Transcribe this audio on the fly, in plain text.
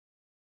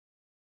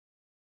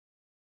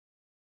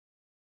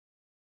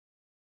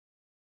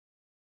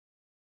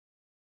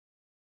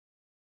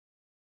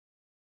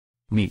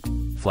Meet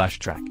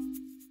FlashTrack.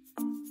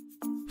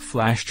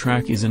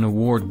 FlashTrack is an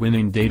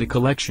award-winning data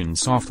collection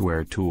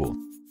software tool.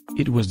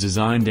 It was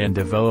designed and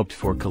developed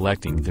for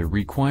collecting the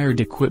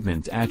required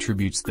equipment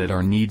attributes that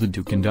are needed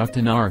to conduct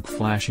an ARC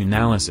flash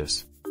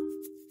analysis.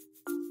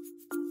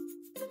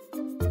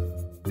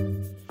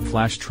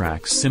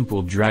 FlashTrack's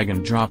simple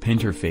drag-and-drop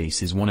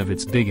interface is one of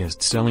its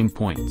biggest selling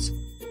points.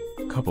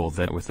 Couple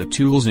that with the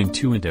tool's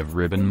intuitive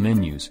ribbon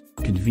menus,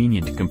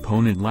 convenient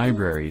component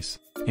libraries,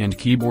 and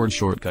keyboard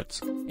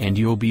shortcuts, and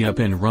you'll be up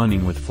and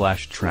running with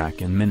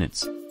FlashTrack in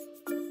minutes.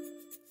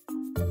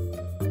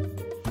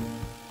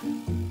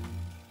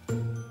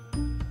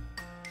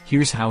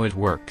 Here's how it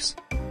works.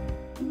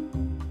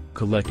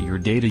 Collect your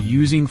data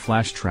using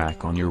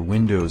FlashTrack on your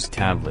Windows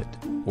tablet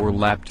or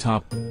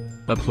laptop.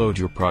 Upload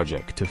your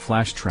project to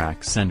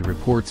FlashTrack, send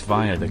reports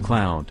via the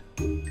cloud.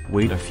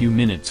 Wait a few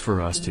minutes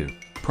for us to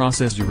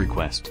process your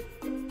request.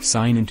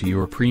 Sign into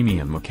your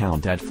premium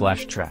account at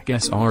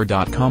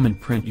flashtracksr.com and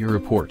print your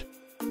report.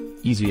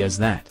 Easy as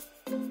that.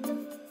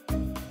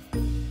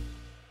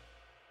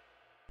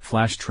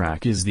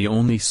 FlashTrack is the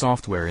only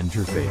software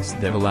interface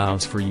that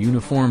allows for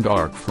uniformed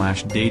ARC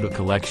flash data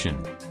collection.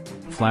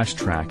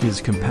 FlashTrack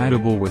is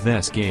compatible with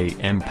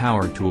SKM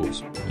Power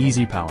Tools,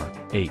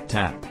 EasyPower,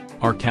 8-Tap,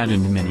 ArcAD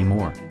and many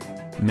more.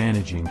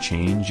 Managing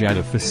change at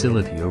a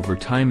facility over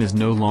time is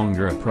no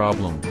longer a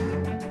problem.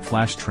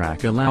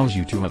 FlashTrack allows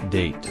you to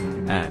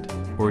update, add,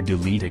 or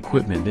delete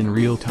equipment in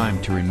real time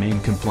to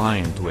remain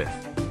compliant with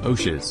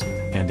OSHA's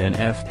and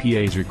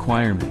NFPA's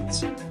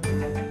requirements.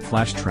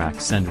 FlashTrack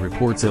Send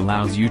Reports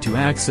allows you to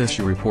access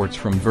your reports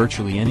from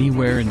virtually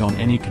anywhere and on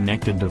any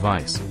connected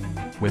device.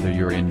 Whether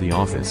you're in the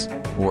office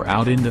or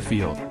out in the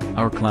field,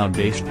 our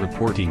cloud-based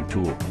reporting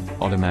tool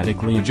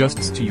automatically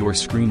adjusts to your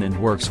screen and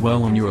works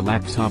well on your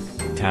laptop,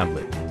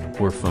 tablet,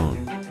 or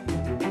phone.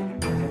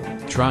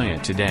 Try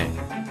it today.